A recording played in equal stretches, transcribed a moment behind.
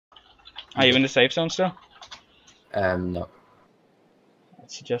Are you in the safe zone still? No.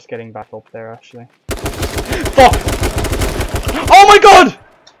 It's just getting back up there actually. Fuck! Oh my god!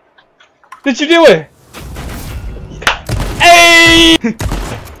 Did you do it? Hey!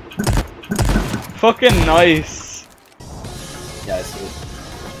 Fucking nice. Yeah, I see it.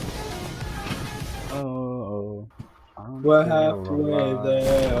 Oh. We're halfway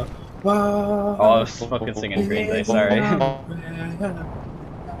there. Wow. Oh, I was fucking singing Green Day, sorry.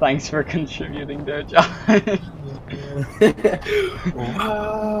 Thanks for contributing there, John.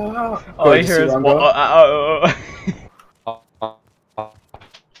 Wow. All I hear is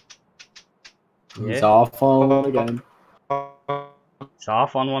He's off on one again. He's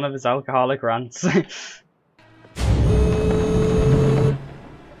off on one of his alcoholic rants.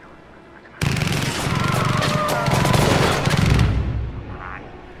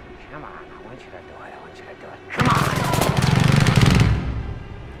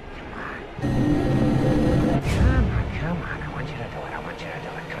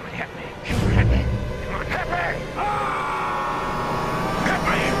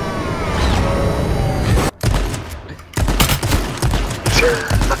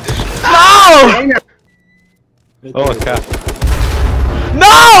 No! Oh, okay.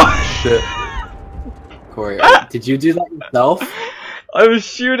 No! Shit. Corey, did you do that yourself? I was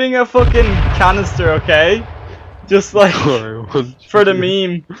shooting a fucking canister, okay? Just like for the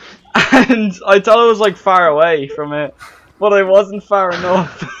meme. And I thought I was like far away from it, but I wasn't far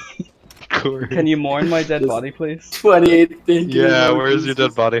enough. Corey. Can you mourn my dead body, please? 28 thinking. Yeah, where is your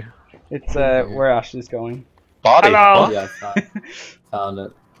dead body? It's where Ashley's going. Body? Hello. Yeah, found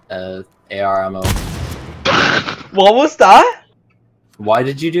it. AR ammo. What was that? Why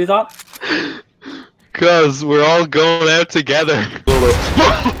did you do that? Cause we're all going out together.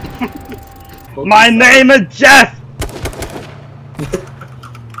 My name is Jeff!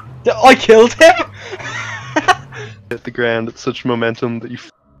 I killed him? Hit the ground at such momentum that you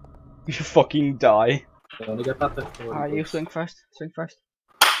You fucking die. I want to get that. Alright, you swing first. Swing first.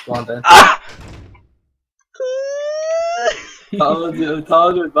 Go on then. Ah! Told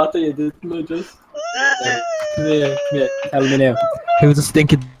you better you didn't just. Come here. Tell me now. Who's a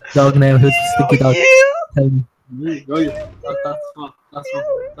stinky dog now? Who's a stinky dog? Tell me.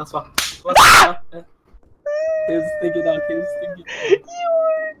 That's what. What's that? Who's a stinky dog? Who's a stinky dog?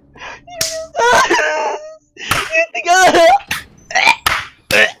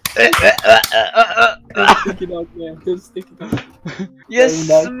 Sticky dog, man. Who's a sticky dog? You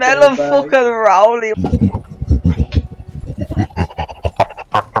smell of fucking Rowley.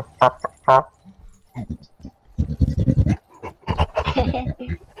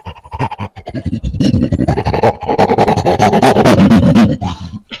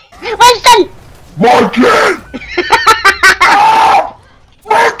 Winston! Market!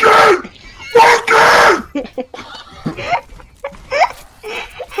 Market! Market!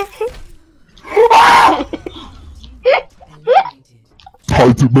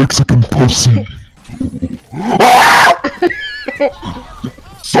 Type of Mexican pussy.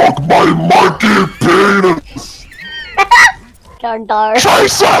 Suck my monkey penis! Dar.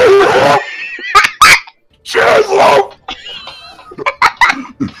 Chase it! Cheers, love!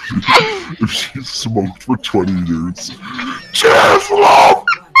 If she smoked for 20 years. Cheers, love!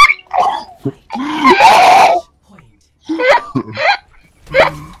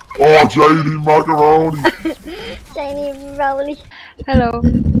 Oh, JD Macaroni! Shiny Rowley. Hello.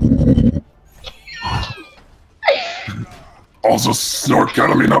 Also, snort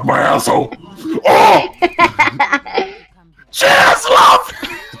ketamine up my asshole! Oh! Cheers, love!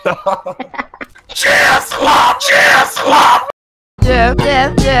 Cheers, love! Cheers, love! Yeah.